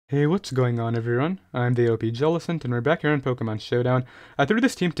Hey, what's going on everyone? I'm the OPJellicent and we're back here on Pokemon Showdown. I threw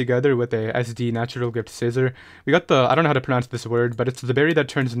this team together with a SD Natural Gift Scizor. We got the, I don't know how to pronounce this word, but it's the berry that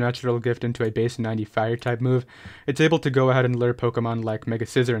turns Natural Gift into a base 90 fire type move. It's able to go ahead and lure Pokemon like Mega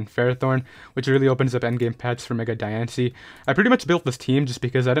Scizor and Ferrothorn, which really opens up endgame paths for Mega Diancie. I pretty much built this team just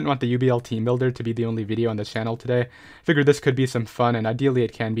because I didn't want the UBL team builder to be the only video on the channel today. Figured this could be some fun, and ideally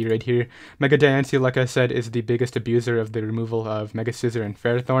it can be right here. Mega Diancie, like I said, is the biggest abuser of the removal of Mega Scizor and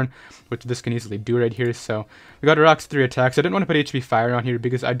Ferrothorn, which this can easily do right here. So we got Rocks 3 attacks. I didn't want to put HP Fire on here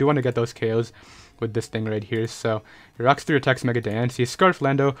because I do want to get those KOs with this thing right here. So Rocks 3 attacks Mega Diancie, Scarf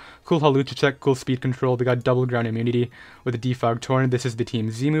Lando, cool Hawlucha check, cool speed control. We got double ground immunity with the Defog Torn. This is the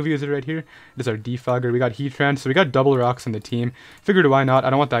Team Z move user right here. This is our Defogger. We got Heatran, so we got double rocks on the team. Figured why not? I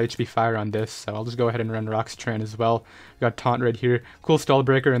don't want the HP Fire on this, so I'll just go ahead and run Rocks Tran as well. We got Taunt right here, cool Stall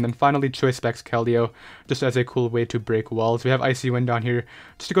Breaker, and then finally Choice Specs Keldeo, just as a cool way to break walls. We have Icy Wind on here,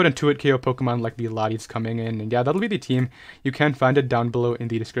 just to go ahead and 2-hit KO Pokemon like the Lotties coming in. And yeah, that'll be the team. You can find it down below in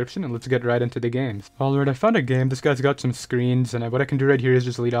the description, and let's get right into the games. Alright, I found a game. This guy's got some screens, and what I can do right here is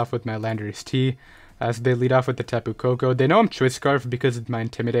just lead off with my Landorus-T, as they lead off with the Tapu Koko. They know I'm Choice Scarf because my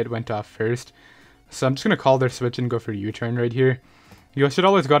Intimidate went off first, so I'm just going to call their switch and go for U-turn right here. You should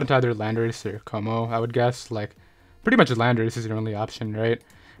always go into either Landorus or Como, I would guess. Like, pretty much Landorus is your only option, right?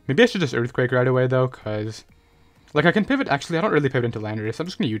 Maybe I should just Earthquake right away, though, because, like, I can pivot. Actually, I don't really pivot into Landorus. I'm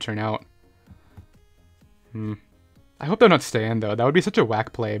just going to U-turn out. I hope they'll not stay in, though. That would be such a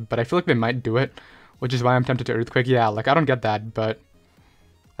whack play, but I feel like they might do it, which is why I'm tempted to Earthquake. Yeah, like, I don't get that, but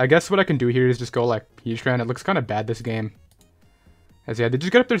I guess what I can do here is just go, like, Heatran. It looks kind of bad this game. As, yeah, they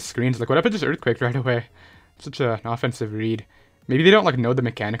just get up their screens. Like, what if I just Earthquake right away? Such an offensive read. Maybe they don't, like, know the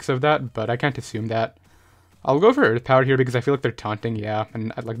mechanics of that, but I can't assume that. I'll go for Earth Power here because I feel like they're taunting, yeah,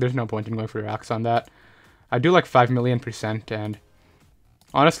 and, like, there's no point in going for rocks on that. I do, like, 5,000,000%, and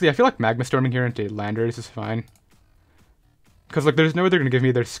honestly, I feel like Magma Storming here into Landorus is fine. Because, like, there's no way they're going to give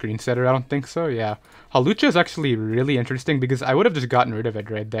me their screen setter, I don't think so, yeah. Hawlucha is actually really interesting because I would have just gotten rid of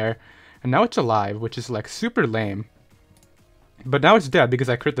it right there. And now it's alive, which is, like, super lame. But now it's dead because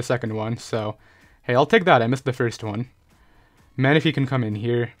I crit the second one, so hey, I'll take that. I missed the first one. Manaphy can come in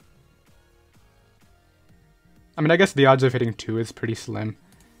here. I mean, I guess the odds of hitting 2 is pretty slim.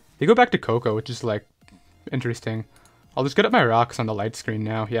 They go back to Koko, which is, like, interesting. I'll just get up my rocks on the light screen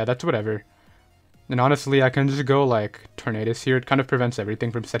now. Yeah, that's whatever. And honestly, I can just go, like, Tornadus here. It kind of prevents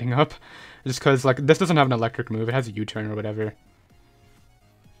everything from setting up. Just because, like, this doesn't have an electric move. It has a U-turn or whatever.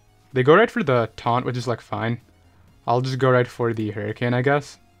 They go right for the Taunt, which is, like, fine. I'll just go right for the Hurricane, I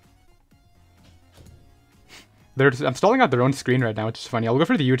guess. I'm stalling out their own screen right now, which is funny. I'll go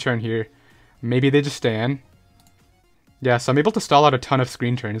for the U-turn here. Maybe they just stay in. Yeah, so I'm able to stall out a ton of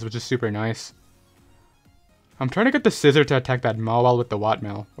screen turns, which is super nice. I'm trying to get the Scizor to attack that Mawile with the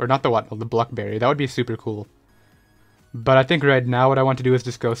Wattmail. Or not the Wattmail, the Bluckberry. That would be super cool. But I think right now what I want to do is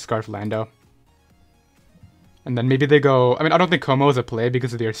just go Scarf Lando. And then maybe they go... I mean, I don't think Como is a play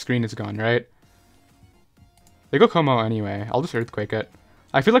because their screen is gone, right? They go Como anyway. I'll just Earthquake it.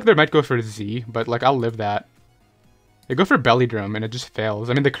 I feel like they might go for Z, but, like, I'll live that. They go for Belly Drum, and it just fails.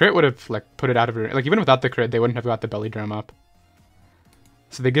 I mean, the crit would have, like, put it out of... Like, even without the crit, they wouldn't have got the Belly Drum up.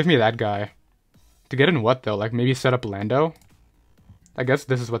 So they give me that guy. To get in what, though? Like, maybe set up Lando? I guess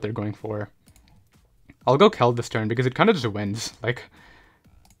this is what they're going for. I'll go Keld this turn, because it kind of just wins. Like,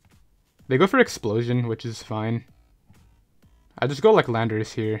 they go for Explosion, which is fine. I just go, like,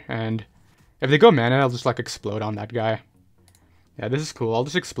 Landorus here, and if they go Mana, I'll just, like, explode on that guy. Yeah, this is cool. I'll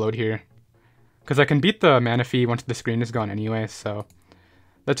just explode here. Because I can beat the Manaphy once the screen is gone anyway, so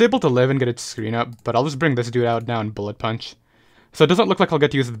that's able to live and get its screen up, but I'll just bring this dude out now and Bullet Punch. So it doesn't look like I'll get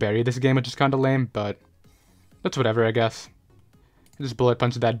to use the berry this game, which is kind of lame, but that's whatever, I guess. I just Bullet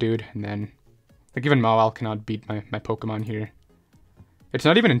Punch that dude, and then, like, even Mawile cannot beat my Pokemon here. It's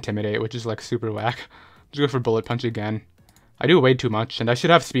not even Intimidate, which is, like, super whack. Just go for Bullet Punch again. I do way too much, and I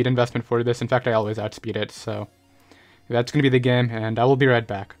should have speed investment for this. In fact, I always outspeed it, so that's going to be the game, and I will be right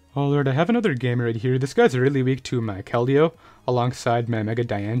back. Alright, I have another game right here. This guy's really weak to my Keldeo, alongside my Mega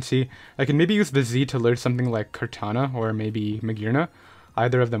Diancie. I can maybe use the Z to lure something like Cortana, or maybe Magearna.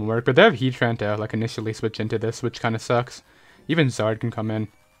 Either of them work, but they have Heatran to, like, initially switch into this, which kind of sucks. Even Zard can come in.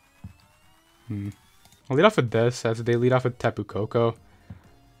 I'll lead off with this, as they lead off with Tapu Koko.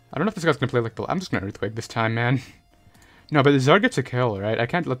 I don't know if this guy's going to play like the... I'm just going to Earthquake this time, man. No, but Zard gets a kill, right? I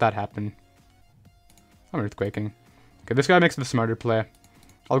can't let that happen. I'm Earthquaking. Okay, this guy makes the smarter play.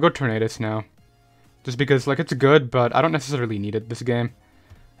 I'll go Tornadus now. Just because, like, it's good, but I don't necessarily need it this game.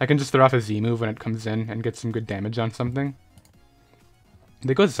 I can just throw off a Z move when it comes in and get some good damage on something.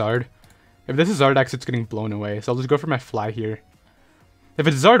 They go Zard. If this is Zardax, it's getting blown away, so I'll just go for my Fly here. If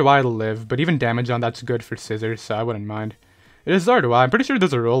it's Zardois, it'll live, but even damage on that's good for Scizor, so I wouldn't mind. It is Zardois. I'm pretty sure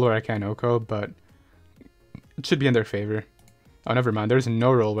there's a roll where I can't Oko, but it should be in their favor. Oh, never mind. There's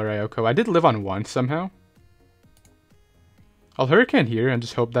no roll where I Oko. I did live on 1 somehow. I'll Hurricane here and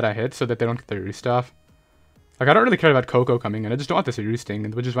just hope that I hit so that they don't get the roost off. Like, I don't really care about Coco coming in. I just don't want this roosting,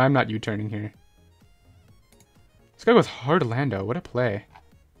 which is why I'm not U-turning here. This guy goes hard Lando. What a play.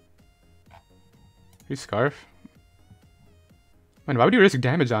 He's Scarf. Man, why would you risk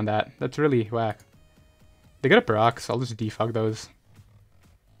damage on that? That's really whack. They get up rocks. I'll just defog those.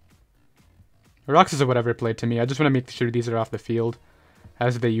 Rocks is a whatever play to me. I just want to make sure these are off the field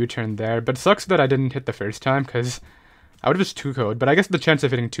as they U-turn there. But it sucks that I didn't hit the first time because I would have just 2-code. But I guess the chance of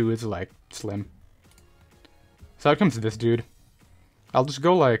hitting 2 is like slim. So out comes this dude. I'll just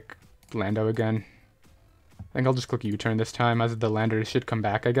go like Lando again. I think I'll just click U-turn this time as the Landers should come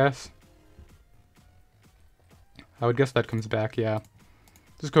back, I guess. I would guess that comes back, yeah.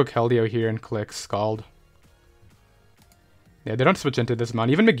 Just go Keldeo here and click Scald. Yeah, they don't switch into this mon.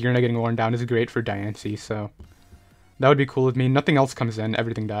 Even Magearna getting worn down is great for Diancie, so that would be cool with me. Nothing else comes in,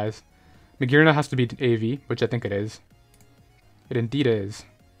 everything dies. Magearna has to be AV, which I think it is. It indeed is.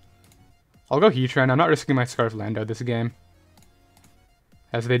 I'll go Heatran. I'm not risking my Scarf Lando this game,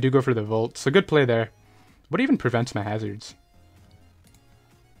 as they do go for the Volt. So good play there. What even prevents my hazards?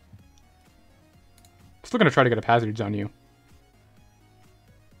 Still gonna try to get up hazards on you,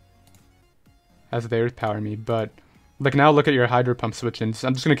 as they power me, but like now look at your Hydro Pump switch-ins.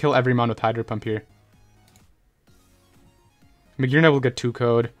 I'm just gonna kill every mon with Hydro Pump here. Magearna will get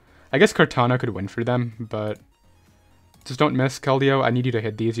 2-code. I guess Kartana could win for them, but just don't miss, Keldeo. I need you to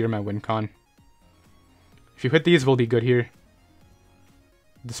hit these. You're my win con. If you hit these, we'll be good here,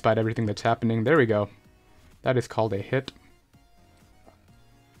 despite everything that's happening. There we go. That is called a hit.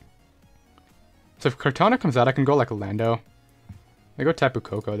 So if Kartana comes out, I can go like Lando. I go Tapu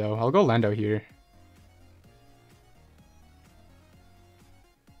Koko though. I'll go Lando here.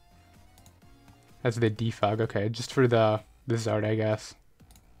 As they defog, okay, just for the Zard, I guess.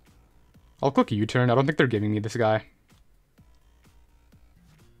 I'll click U-turn. I don't think they're giving me this guy.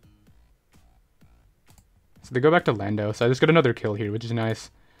 So they go back to Lando, so I just got another kill here, which is nice.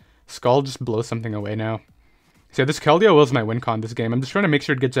 Skull just blows something away now. So yeah, this Keldeo was my win con this game. I'm just trying to make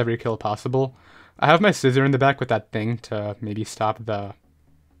sure it gets every kill possible. I have my Scizor in the back with that thing to maybe stop the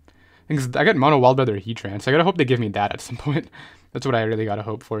things. I got Mono Wild Brother Heatran, so I gotta hope they give me that at some point. That's what I really gotta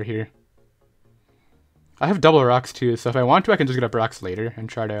hope for here. I have double rocks too, so if I want to, I can just get up rocks later and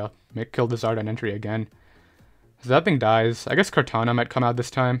try to kill the Zard on entry again. So that thing dies. I guess Kartana might come out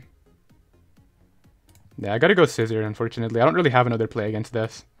this time. Yeah, I gotta go Scizor, unfortunately. I don't really have another play against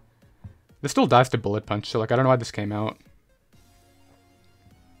this. This still dies to Bullet Punch, so like I don't know why this came out.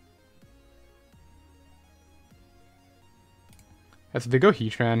 As they go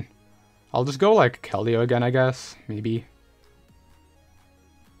Heatran, I'll just go like Keldeo again, I guess. Maybe.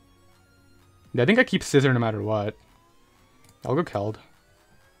 Yeah, I think I keep Scizor no matter what. I'll go Keld.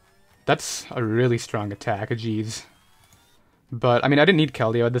 That's a really strong attack, jeez. But, I mean, I didn't need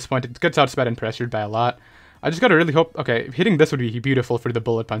Keldeo at this point. It gets outsped and pressured by a lot. I just gotta really hope... Okay, hitting this would be beautiful for the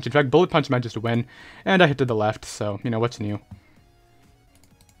Bullet Punch. In fact, Bullet Punch might just win. And I hit to the left, so, you know, what's new? I'm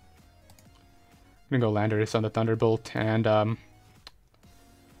gonna go Landorus on the Thunderbolt, and,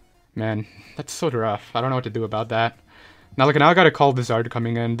 man, that's so rough. I don't know what to do about that. Now, like, now I gotta call the Zard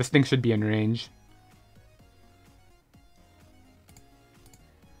coming in. This thing should be in range.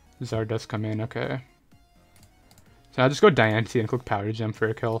 Zard does come in, okay. So I'll just go Diancie and click Power Gem for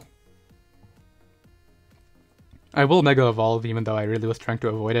a kill. I will Mega Evolve, even though I really was trying to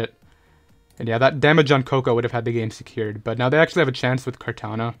avoid it. And yeah, that damage on Coco would have had the game secured, but now they actually have a chance with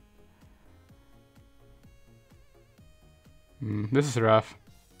Kartana. This is rough.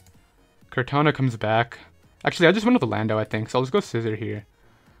 Kartana comes back. Actually, I just went with Lando, I think, so I'll just go Scizor here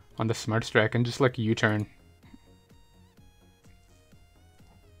on the Smart Strike and just like U-turn.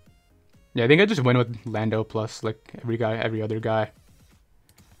 Yeah, I think I just win with Lando plus like every other guy.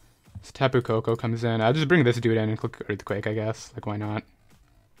 So Tapu Koko comes in. I'll just bring this dude in and click Earthquake, I guess. Like, why not?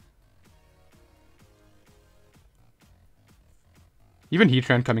 Even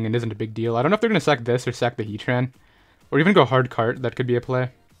Heatran coming in isn't a big deal. I don't know if they're going to sack this or sack the Heatran. Or even go Hard Cart. That could be a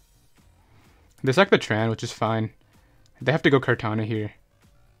play. They sack the Tran, which is fine. They have to go Kartana here.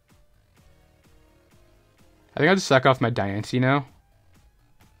 I think I'll just sack off my Diancie now.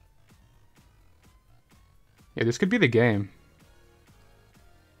 Yeah, this could be the game.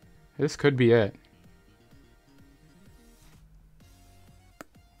 This could be it.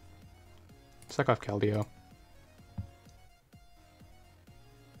 Suck off Keldeo.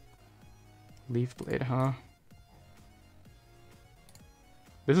 Leaf Blade, huh?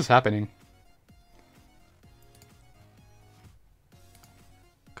 This is happening.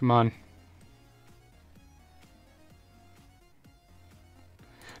 Come on.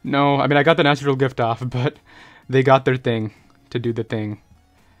 No, I mean, I got the natural gift off, but they got their thing to do the thing.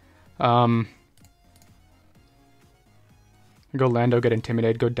 Go Lando, get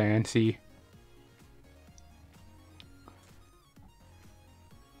Intimidate, go Diancie.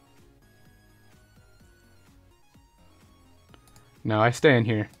 No, I stay in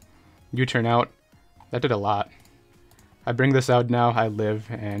here. You turn out. That did a lot. I bring this out now, I live,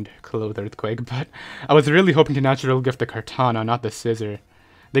 and Clothe Earthquake, but I was really hoping to natural gift the Kartana, not the Scizor.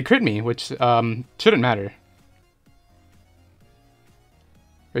 They crit me, which shouldn't matter.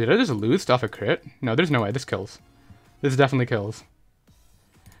 Wait, did I just lose off a crit? No, there's no way. This kills. This definitely kills.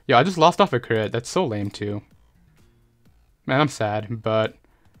 Yeah, I just lost off a crit. That's so lame too. Man, I'm sad, but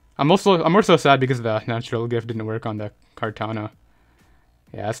I'm more so sad because the natural gift didn't work on the Kartana.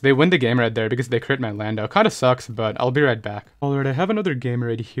 Yeah, so they win the game right there because they crit my Lando. Kinda sucks, but I'll be right back. Alright, I have another game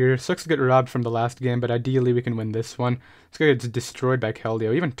right here. Sucks to get robbed from the last game, but ideally we can win this one. This guy gets destroyed by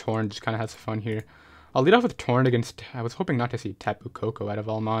Keldeo. Even Torn just kinda has fun here. I'll lead off with Torn against... I was hoping not to see Tapu Koko out of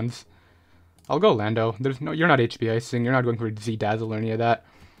all mons. I'll go Lando. You're not HP icing. You're not going for Z-Dazzle or any of that.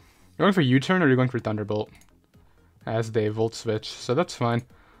 You're going for U-turn or you're going for Thunderbolt? As they Volt Switch, so that's fine.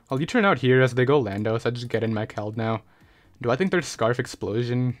 I'll U-turn out here as they go Lando, so I just get in my Keld now. Do I think there's Scarf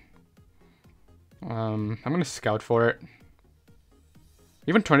Explosion? I'm gonna Scout for it.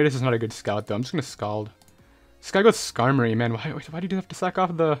 Even Tornadus is not a good Scout though. I'm just gonna Scald. This guy goes Skarmory, man. Why do you have to sack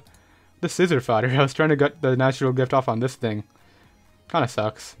off the Scizor fodder? I was trying to get the natural gift off on this thing. Kinda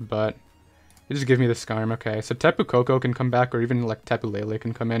sucks, but it just gives me the Skarm. Okay, so Tapu Koko can come back, or even like Tapu Lele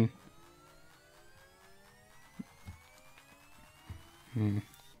can come in.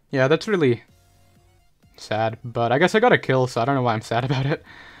 Yeah, that's really sad, but I guess I got a kill, so I don't know why I'm sad about it.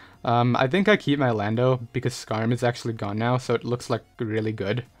 I think I keep my Lando because Skarm is actually gone now, so it looks like really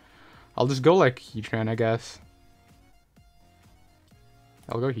good. I'll just go like Heatran, I guess.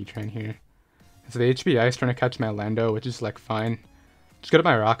 I'll go Heatran here. So the HB Ice trying to catch my Lando, which is like fine. Just get up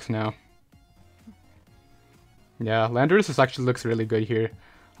my rocks now. Yeah, Landorus actually looks really good here.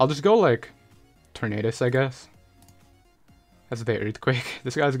 I'll just go like Tornadus, I guess. That's the Earthquake.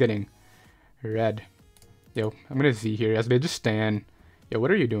 This guy's getting red. Yo, I'm gonna Z here as they just stand. Yo,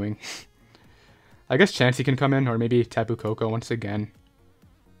 what are you doing? I guess Chansey can come in, or maybe Tapu Koko once again.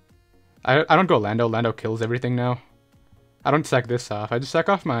 I don't go Lando. Lando kills everything now. I don't sack this off. I just sack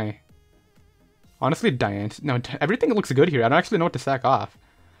off my... Honestly, Diancie. No, everything looks good here. I don't actually know what to sack off.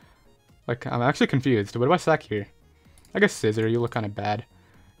 Like, I'm actually confused. What do I sack here? I guess Scizor. You look kind of bad.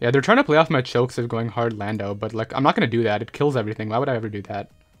 Yeah, they're trying to play off my chokes of going hard Lando, but like, I'm not gonna do that. It kills everything. Why would I ever do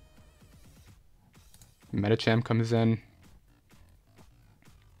that? Medicham comes in.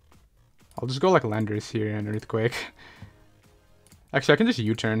 I'll just go like Landorus here and Earthquake. Actually, I can just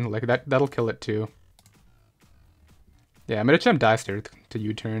U-turn. Like that'll kill it too. Yeah, Medicham dies to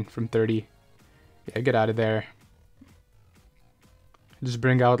U-turn from 30. Yeah, get out of there. Just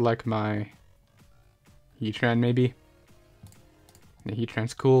bring out like my Heatran maybe. Yeah,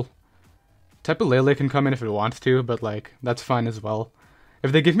 Heatran's cool. Tapu Lele can come in if it wants to, but like that's fine as well.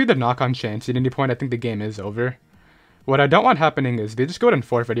 If they give me the knock-on chance at any point, I think the game is over. What I don't want happening is they just go ahead and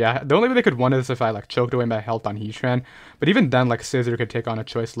forfeit. Yeah, the only way they could win is if I like choked away my health on Heatran. But even then, like Scizor could take on a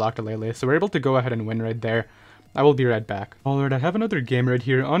choice lock to Lele, so we're able to go ahead and win right there. I will be right back. Alright, I have another game right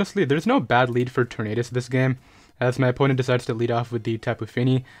here. Honestly, there's no bad lead for Tornadus this game, as my opponent decides to lead off with the Tapu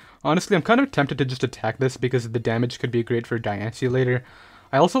Fini. Honestly, I'm kind of tempted to just attack this because the damage could be great for Diancie later.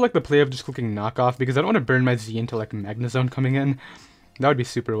 I also like the play of just clicking knockoff because I don't want to burn my Z into like Magnezone coming in. That would be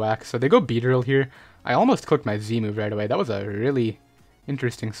super whack. So they go Beedrill here. I almost clicked my Z move right away. That was a really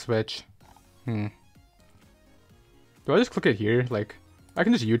interesting switch. Do I just click it here? Like, I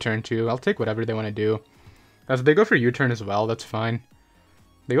can just U-turn too. I'll take whatever they want to do. As they go for U-turn as well, that's fine.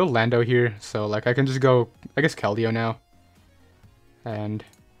 They go Lando here, so like I can just go, I guess Keldeo now. And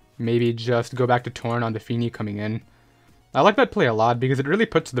maybe just go back to Torn on the Fini coming in. I like that play a lot because it really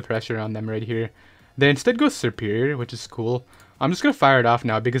puts the pressure on them right here. They instead go Superior, which is cool. I'm just gonna fire it off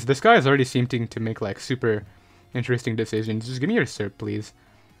now because this guy is already seeming to make like super interesting decisions. Just give me your Serp, please.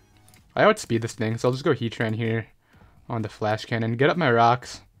 I outspeed this thing, so I'll just go Heatran here on the Flash Cannon. Get up my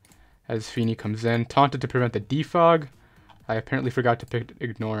rocks as Fini comes in. Taunted to prevent the defog. I apparently forgot to pick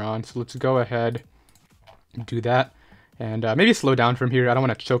Ignore on, so let's go ahead and do that. And maybe slow down from here. I don't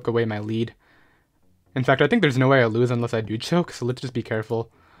want to choke away my lead. In fact, I think there's no way I lose unless I do choke, so let's just be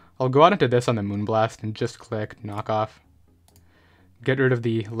careful. I'll go out into this on the Moonblast and just click Knockoff. Get rid of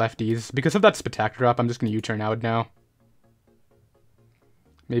the lefties. Because of that Spectac drop, I'm just going to U-turn out now.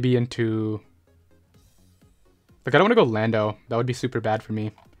 Maybe into... Like, I don't want to go Lando. That would be super bad for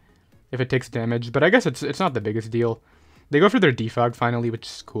me if it takes damage. But I guess it's not the biggest deal. They go for their defog finally, which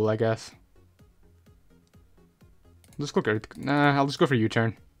is cool, I guess. Let's click Earth. Nah, I'll just go for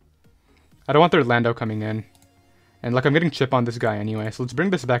U-turn. I don't want their Lando coming in. And, like, I'm getting chip on this guy anyway. So let's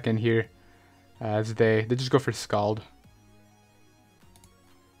bring this back in here. As they just go for Scald.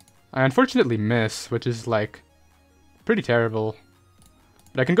 I unfortunately miss, which is, like, pretty terrible.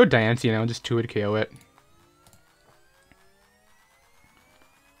 But I can go Diancie now and just 2-hit KO it.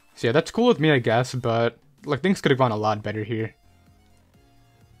 So yeah, that's cool with me, I guess, but like things could have gone a lot better here.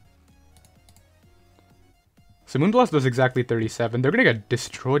 So Moonblast does exactly 37. They're gonna get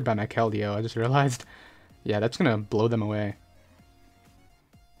destroyed by my Keldeo, I just realized. Yeah, that's gonna blow them away.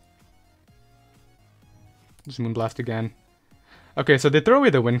 Just Moonblast again. Okay, so they throw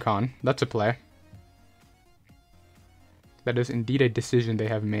away the Wincon. That's a play. That is indeed a decision they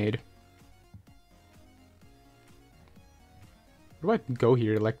have made. Where do I go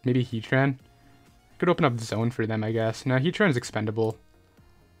here? Like, maybe Heatran? I could open up Zone for them, I guess. No, Heatran is expendable.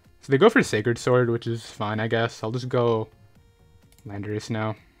 So they go for Sacred Sword, which is fine, I guess. I'll just go Landorus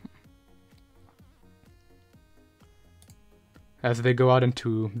now. As they go out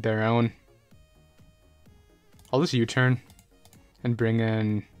into their own. I'll just U-turn and bring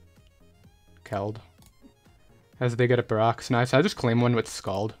in Keld. As they get up rocks. Nice. I just claim one with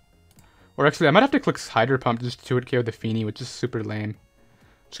Scald. Or actually, I might have to click Hydro Pump just to 2-hit KO the Feeny, which is super lame. I'm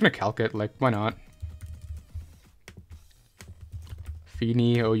just gonna calc it, like, why not?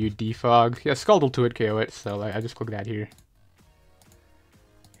 Feeny, OU Defog. Yeah, Scald will 2-hit KO it, so like, I just click that here.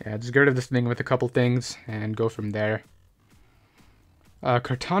 Yeah, just get rid of this thing with a couple things, and go from there.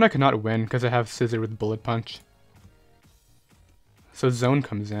 Kartana cannot win, because I have Scizor with Bullet Punch. So Zone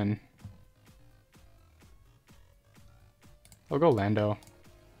comes in. I'll go Lando.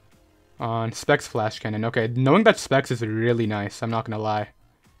 On Specs Flash Cannon. Okay, knowing that Specs is really nice, I'm not gonna lie.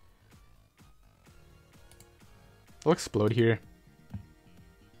 I'll explode here.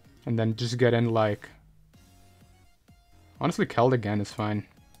 And then just get in like... Honestly, Keld again is fine.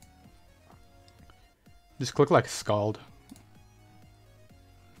 Just click like Scald.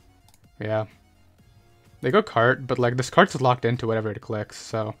 Yeah. They go Cart, but like this Cart's locked into whatever it clicks,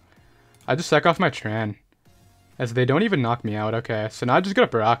 so... I just sack off my Tran. As they don't even knock me out. Okay, so now I just get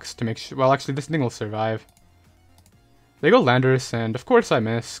up rocks to make sure... Well, actually, this thing will survive. They go Landorus, and of course I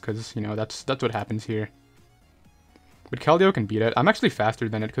miss, because, you know, that's what happens here. But Keldeo can beat it. I'm actually faster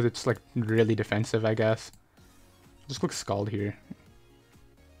than it, because it's, like, really defensive, I guess. Just click Scald here.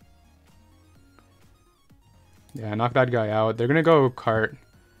 Yeah, knock that guy out. They're gonna go Cart.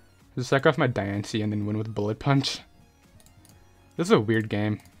 Just sack off my Diancie, and then win with Bullet Punch. This is a weird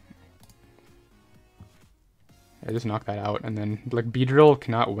game. I just knock that out, and then, like, Beedrill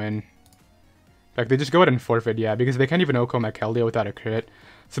cannot win. Like, they just go ahead and forfeit, yeah, because they can't even OHKO my Keldeo without a crit.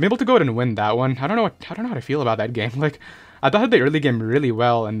 So I'm able to go ahead and win that one. I don't know how to feel about that game. Like, I thought I had the early game really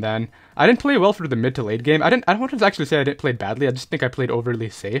well, and then I didn't play well for the mid to late game. I don't want to actually say I didn't play badly. I just think I played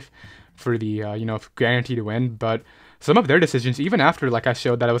overly safe for the, you know, guaranteed win. But some of their decisions, even after, like, I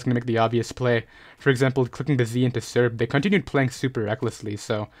showed that I was going to make the obvious play, for example, clicking the Z into Serb, they continued playing super recklessly,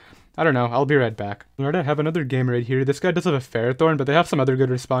 so... I don't know, I'll be right back. Alright, I have another game right here. This guy does have a Ferrothorn, but they have some other good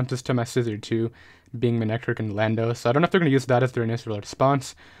responses to my Scizor too, being Manectric and Lando, so I don't know if they're going to use that as their initial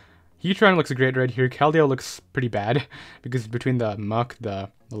response. Heatran looks great right here. Keldeo looks pretty bad, because between the Muck, the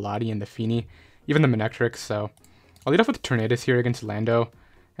Lottie, and the Feeny, even the Manectric, so... I'll lead off with Tornadus here against Lando,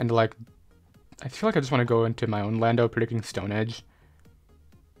 and like... I feel like I just want to go into my own Lando, predicting Stone Edge.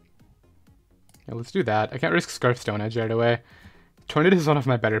 Yeah, let's do that. I can't risk Scarf Stone Edge right away. Tornadus is one of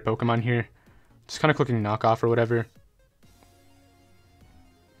my better Pokemon here. Just kind of clicking knockoff or whatever.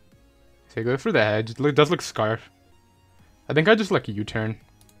 So go for the edge. It does look Scarf. I think I just like U-turn.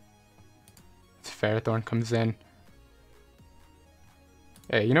 It's Ferrothorn comes in.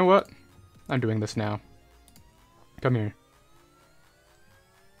 Hey, you know what? I'm doing this now. Come here.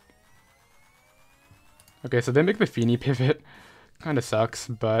 Okay, so they make the Feeny pivot. Kinda sucks,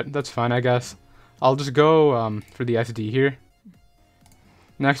 but that's fine, I guess. I'll just go for the SD here.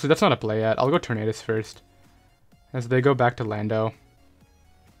 And actually, that's not a play yet. I'll go Tornadus first. As they go back to Lando.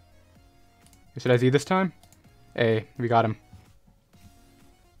 Should I Z this time? Hey, we got him.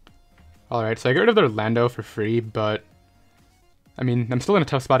 Alright, so I get rid of their Lando for free, but... I mean, I'm still in a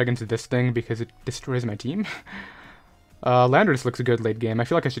tough spot against this thing because it destroys my team. Landorus looks good late game. I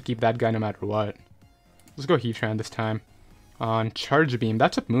feel like I should keep that guy no matter what. Let's go Heatran this time. On Charge Beam,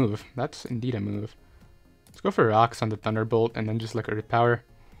 that's a move. That's indeed a move. Let's go for Rocks on the Thunderbolt and then just like Earth Power.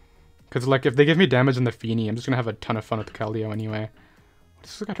 Because like if they give me damage on the Feeny, I'm just going to have a ton of fun with the Keldeo anyway.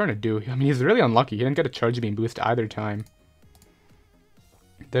 What's this guy trying to do? I mean, he's really unlucky. He didn't get a charge beam boost either time.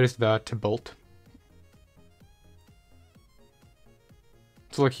 There's the to bolt.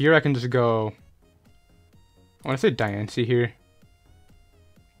 So like here I can just go, I want to say Diancie here.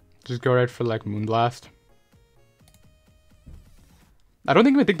 Just go right for like Moonblast. I don't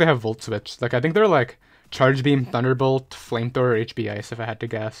even think they have Volt Switch. Like I think they're like Charge Beam, Thunderbolt, Flamethrower, HB Ice if I had to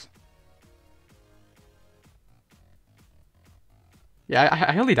guess. Yeah, I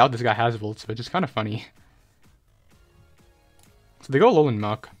highly doubt this guy has Volt Switch. It's kind of funny. So they go Alolan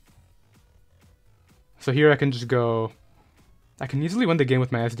Muck. So here I can just go, I can easily win the game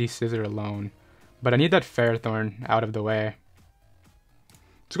with my SD Scizor alone, but I need that Ferrothorn out of the way.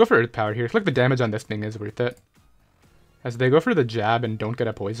 Let's go for Earth Power here. I feel like the damage on this thing is worth it, as they go for the jab and don't get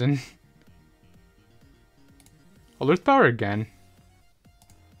a poison. I'll Earth Power again,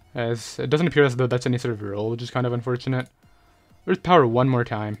 as it doesn't appear as though that's any sort of roll, which is kind of unfortunate. Earth Power one more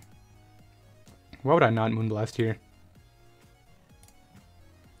time. Why would I not Moonblast here?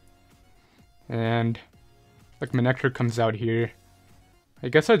 And like Manectric comes out here. I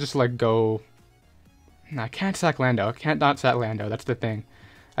guess I just like go. Nah, I can't sack Lando. I can't not sack Lando. That's the thing.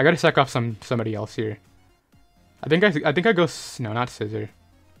 I gotta sack off somebody else here. I think I go no, not Scizor.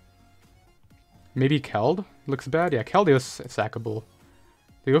 Maybe Keld looks bad. Yeah, Keld is sackable.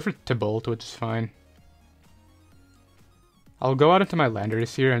 They go for Tibolt, which is fine. I'll go out into my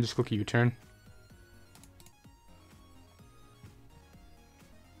Landorus here and just click U-turn.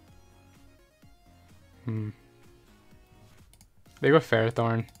 They go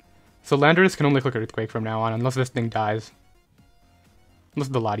Ferrothorn. So Landorus can only click Earthquake from now on, unless this thing dies. Unless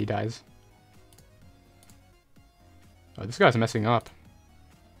the Lottie dies. Oh, this guy's messing up.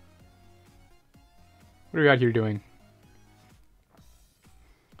 What do we got here doing?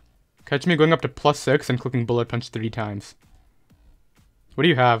 Catch me going up to +6 and clicking Bullet Punch 3 times. What do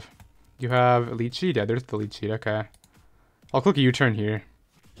you have? You have Elite Sheet? Yeah, there's the Elite Sheet, okay. I'll click U-turn here.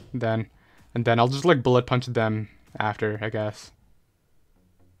 And then I'll just like Bullet Punch them after, I guess.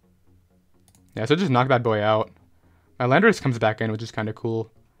 Yeah, so just knock that boy out. My Landorus comes back in, which is kind of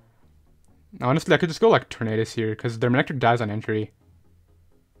cool. Honestly, I could just go like Tornadus here, because their Manectric dies on entry.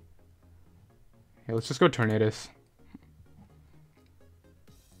 Yeah, let's just go Tornadus.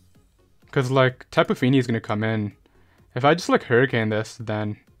 Because like, Tapu Fini is going to come in. If I just like Hurricane this,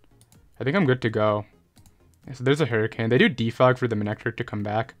 then I think I'm good to go. Yeah, so there's a Hurricane. They do Defog for the Manectric to come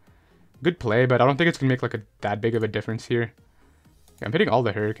back. Good play, but I don't think it's going to make like that big of a difference here. Yeah, I'm hitting all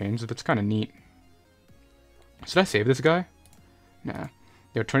the Hurricanes. That's kind of neat. Should I save this guy? Nah.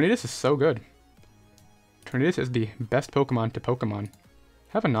 Yo, Tornadus is so good. Tornadus is the best Pokemon to Pokemon.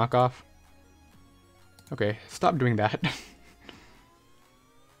 Have a knockoff. Okay, stop doing that.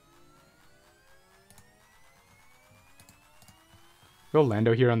 Go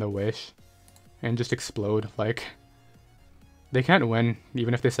Lando here on the Wish. And just explode, like. They can't win,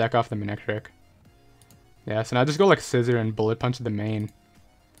 even if they sack off the Manectric. Yeah, so now just go like Scizor and Bullet Punch the main.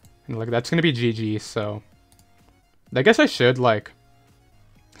 And like, that's gonna be GG, so. I guess I should, like,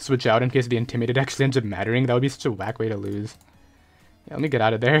 switch out in case the Intimidate actually ends up mattering. That would be such a whack way to lose. Yeah, let me get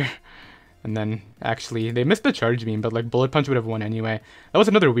out of there. And then, actually, they missed the Charge Beam, but like, Bullet Punch would have won anyway. That was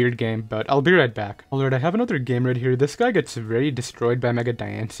another weird game, but I'll be right back. Alright, I have another game right here. This guy gets very destroyed by Mega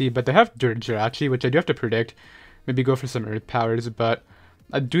Diancite, but they have Jirachi, which I do have to predict. Maybe go for some Earth Powers, but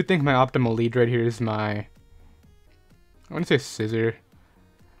I do think my optimal lead right here is my... I want to say Scizor.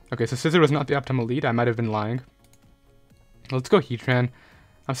 Okay, so Scizor was not the optimal lead. I might have been lying. Let's go Heatran.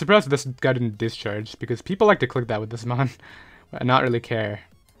 I'm surprised this guy didn't discharge, because people like to click that with this mon. But not really care.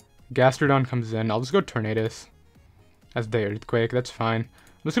 Gastrodon comes in. I'll just go Tornadus as the Earthquake. That's fine.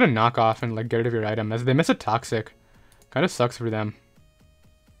 I'm just gonna knock off and like get rid of your item, as they miss a Toxic. Kind of sucks for them.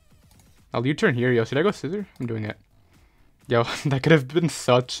 I'll U-turn here, yo. Should I go Scizor? I'm doing it. Yo, that could have been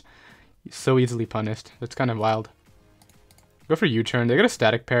so easily punished. That's kind of wild. Go for U-turn. They get a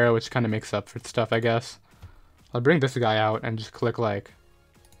Static Para, which kind of makes up for stuff, I guess. I'll bring this guy out and just click like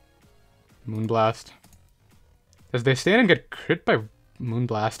Moonblast. As they stand and get crit by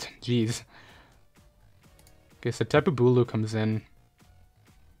Moonblast. Jeez. Okay, so Tapu Bulu comes in.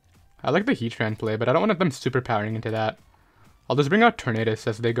 I like the Heatran play, but I don't want them superpowering into that. I'll just bring out Tornadus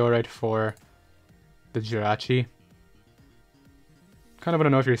as they go right for the Jirachi. Kind of want to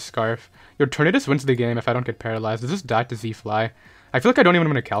know if you're Scarf. Your Tornadus wins the game if I don't get paralyzed. Does this die to Z-Fly? I feel like I don't even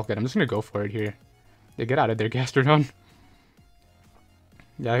want to calc it. I'm just going to go for it here. Yeah, get out of there, Gastrodon.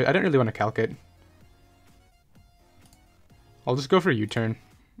 Yeah, I didn't really want to calc it. I'll just go for U-turn.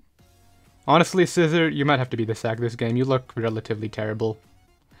 Honestly, Scizor, you might have to be the sack this game. You look relatively terrible.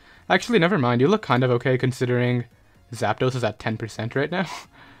 Actually, never mind. You look kind of okay considering Zapdos is at 10% right now.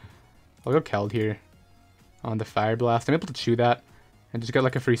 I'll go Keld here on the Fire Blast. I'm able to chew that and just get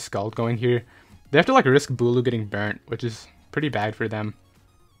like a free Scald going here. They have to like risk Bulu getting burnt, which is pretty bad for them.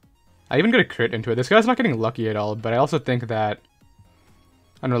 I even get a crit into it. This guy's not getting lucky at all, but I also think that,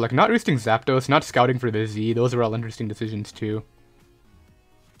 I don't know, like not roosting Zapdos, not scouting for the Z, those are all interesting decisions too.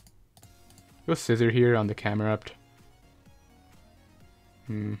 Go Scizor here on the Camerupt.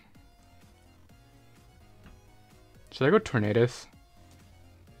 Should I go Tornadus?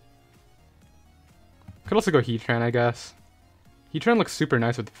 Could also go Heatran, I guess. Heatran looks super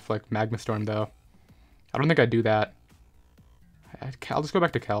nice with like Magma Storm though. I don't think I'd do that. I'll just go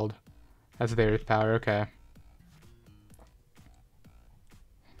back to Keld as the Earth Power. Okay.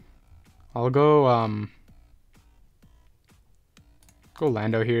 I'll go go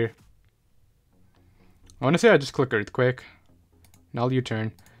Lando here. I want to say I just click Earthquake. And I'll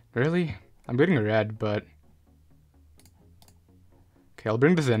U-turn. Really? I'm getting a red, but okay, I'll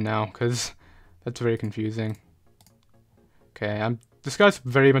bring this in now because that's very confusing. Okay, this guy's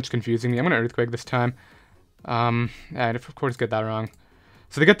very much confusing me. I'm gonna Earthquake this time. And of course get that wrong.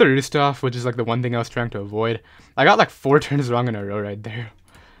 So they get the Roost off, which is like the one thing I was trying to avoid. I got like 4 turns wrong in a row right there.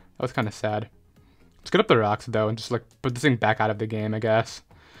 That was kind of sad. Let's get up the rocks though and just like put this thing back out of the game, I guess.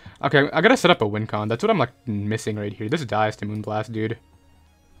 Okay, I gotta set up a win con. That's what I'm like missing right here. This dies to Moonblast, dude.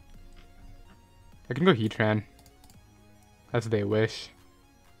 I can go Heatran as they wish.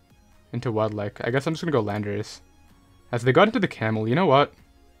 Into what, like? I guess I'm just gonna go Landorus. As they got into the Camel, you know what?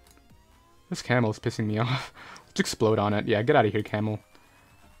 This Camel is pissing me off. Let's explode on it. Yeah, get out of here, Camel.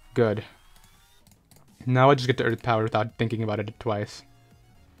 Good. Now I just get to Earth Power without thinking about it twice.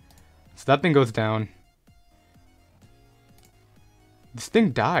 So that thing goes down. This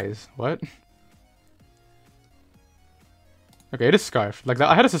thing dies. What? Okay, it is Scarf. Like,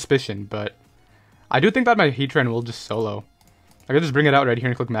 I had a suspicion, but I do think that my Heatran will just solo. I could just bring it out right here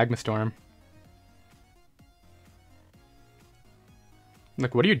and click Magma Storm.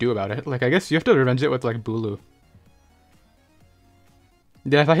 Like, what do you do about it? Like, I guess you have to revenge it with, like, Bulu.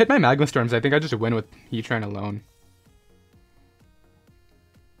 Yeah, if I hit my Magma Storms, I think I just win with Heatran alone.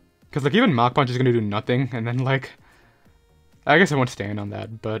 Because, like, even Mach Punch is going to do nothing, and then, like, I guess I won't stand on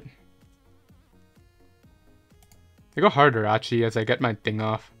that, but I go hard Arachi as I get my thing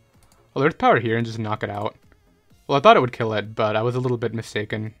off. I'll Earth Power here and just knock it out. Well, I thought it would kill it, but I was a little bit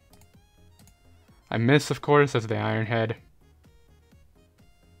mistaken. I miss, of course, as the Iron Head.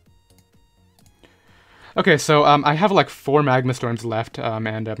 Okay, so I have like 4 Magma Storms left,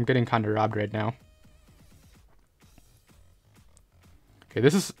 and I'm getting kind of robbed right now. Okay,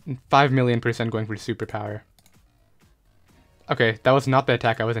 this is 5,000,000% going for Superpower. Okay, that was not the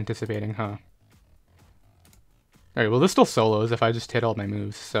attack I was anticipating, huh? Alright, well this still solos if I just hit all my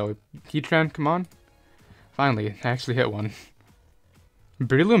moves, so Heatran, come on. Finally, I actually hit one.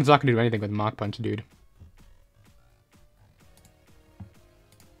 Breloom's not gonna do anything with Mach Punch, dude.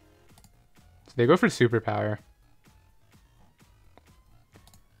 So they go for Superpower.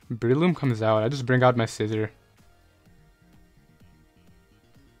 Breloom comes out, I just bring out my Scizor.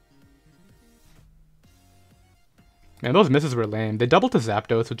 Man, those misses were lame. They doubled to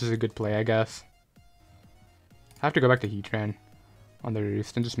Zapdos, which is a good play, I guess. I have to go back to Heatran on the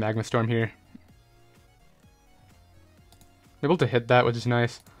Roost and just Magma Storm here. I'm able to hit that, which is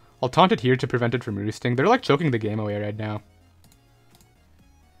nice. I'll taunt it here to prevent it from roosting. They're like choking the game away right now.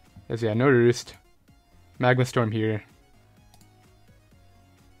 Yes, yeah, no Roost. Magma Storm here.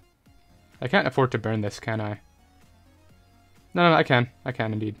 I can't afford to burn this, can I? No, I can. I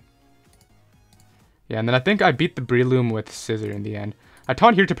can indeed. Yeah, and then I think I beat the Breloom with Scizor in the end. I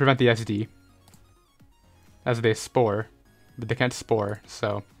taunt here to prevent the SD. As they Spore. But they can't Spore,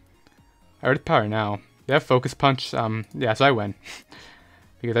 so I Earth Power now. They have Focus Punch. Yeah, so I win.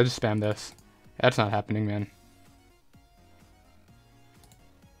 Because I just spammed this. That's not happening, man.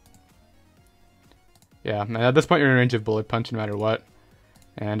 Yeah, and at this point you're in range of Bullet Punch no matter what.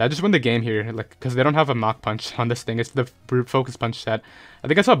 And I just win the game here, like, because they don't have a Mach Punch on this thing. It's the Brute Focus Punch set. I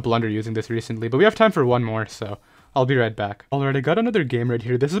think I saw Blunder using this recently, but we have time for one more, so I'll be right back. Alright, I got another game right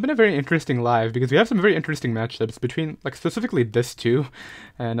here. This has been a very interesting live, because we have some very interesting matchups between, like, specifically this two.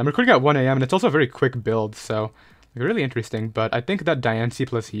 And I'm recording at 1 AM, and it's also a very quick build, so like, really interesting. But I think that Diancie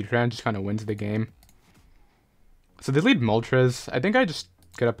plus Heatran just kind of wins the game. So they lead Moltres. I think I just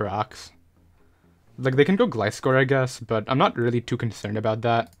get up rocks. Like, they can go Gliscor, I guess, but I'm not really too concerned about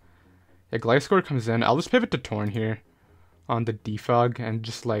that. Yeah, Gliscor comes in. I'll just pivot to Torn here on the Defog and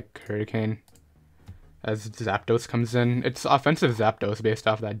just, like, Hurricane as Zapdos comes in. It's offensive Zapdos based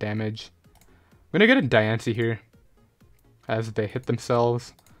off that damage. I'm gonna get a Diancie here as they hit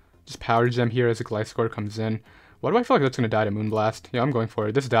themselves. Just Power Gem here as a Gliscor comes in. Why do I feel like that's gonna die to Moonblast? Yeah, I'm going for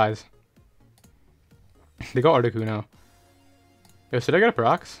it. This dies. They go Articuno. Yo, should I get a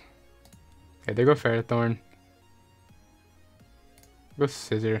Prox? Okay, they go Ferrothorn. Go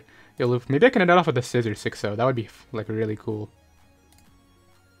Scizor. Yo, Luke, maybe I can end it off with a Scizor 6-0. That would be, like, really cool.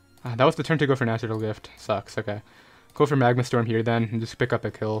 That was the turn to go for Natural Gift. Sucks, okay. Go for Magma Storm here then, and just pick up a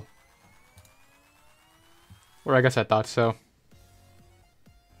kill. Or I guess I thought so.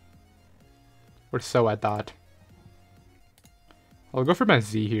 Or so I thought. I'll go for my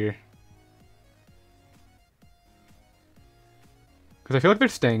Z here. Because I feel like they're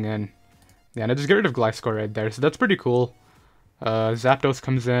staying in. Yeah, and I just get rid of Gliscor right there, so that's pretty cool. Zapdos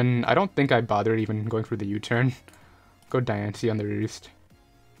comes in. I don't think I bothered even going for the U-turn. Go Diancie on the Roost.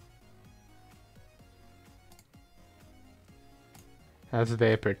 As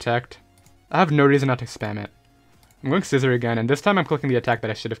they protect. I have no reason not to spam it. I'm going Scizor again, and this time I'm clicking the attack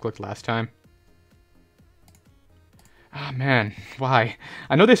that I should have clicked last time. Ah, man. Why?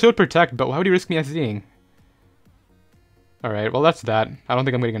 I know they showed Protect, but why would you risk me SZing? Alright, well that's that. I don't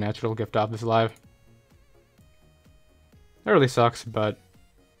think I'm getting a Natural Gift off this live. That really sucks, but...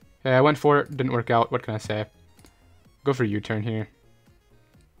 yeah, I went for it. Didn't work out. What can I say? Go for U-turn here.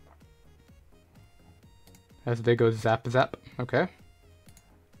 As they go Zap Zap. Okay.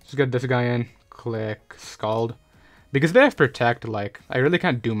 Just get this guy in. Click. Scald. Because they have Protect, like, I really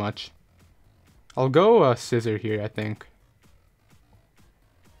can't do much. I'll go Scizor here, I think.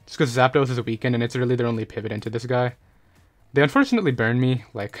 Just because Zapdos is weakened, and it's really their only pivot into this guy. They unfortunately burn me,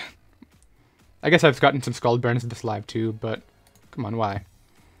 like... I guess I've gotten some Scald burns this live too, but... come on, why?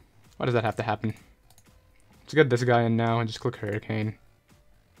 Why does that have to happen? Let's get this guy in now and just click Hurricane.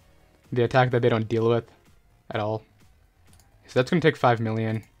 The attack that they don't deal with at all. So that's going to take 5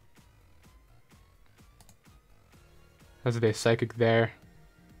 million. As they Psychic there.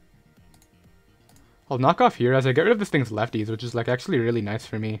 I'll knock off here as I get rid of this thing's lefties, which is like actually really nice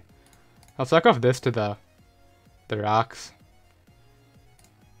for me. I'll suck off this to the rocks.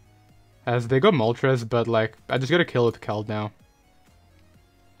 As they go Moltres, but like, I just get a kill with Keld now.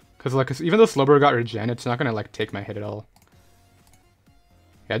 Because like, even though Slowbro got regen, it's not gonna like take my hit at all.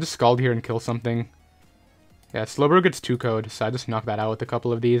 Yeah, just Scald here and kill something. Yeah, Slowbro gets 2 code, so I just knock that out with a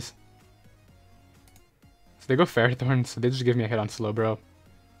couple of these. So they go Ferrothorn, so they just give me a hit on Slowbro.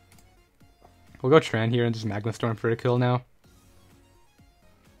 We'll go Tran here and just Magma Storm for a kill now.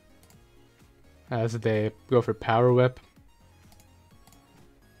 As they go for Power Whip.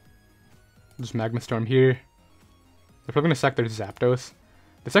 Just Magma Storm here. They're probably going to sack their Zapdos.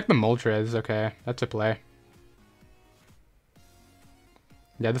 They sack the Moltres, okay, that's a play.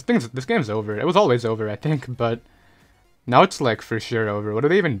 Yeah, this game's over. It was always over, I think, but now it's like for sure over. What do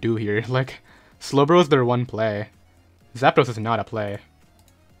they even do here? Like, Slowbro's their one play. Zapdos is not a play.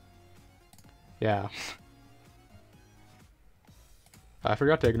 Yeah. I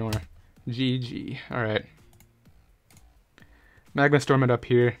forgot to ignore. GG. Alright. Magma Storm it up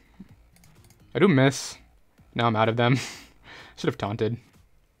here. I do miss. Now I'm out of them. Should have taunted.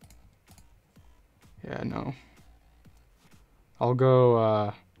 Yeah, no. I'll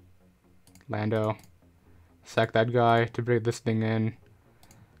go, Lando. Sack that guy to bring this thing in.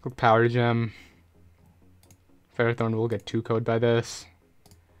 Go Power Gem. Ferrothorn will get 2 code by this.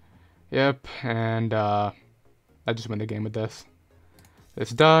 Yep, and, I just win the game with this.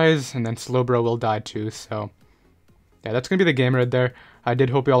 This dies, and then Slowbro will die too, so... yeah, that's gonna be the game right there. I did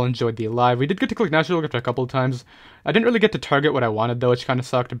hope you all enjoyed the live. We did get to click Natural Gift a couple of times. I didn't really get to target what I wanted though, which kind of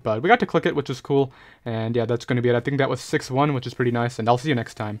sucked, but we got to click it, which was cool. And yeah, that's gonna be it. I think that was 6-1, which is pretty nice, and I'll see you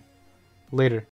next time. Later.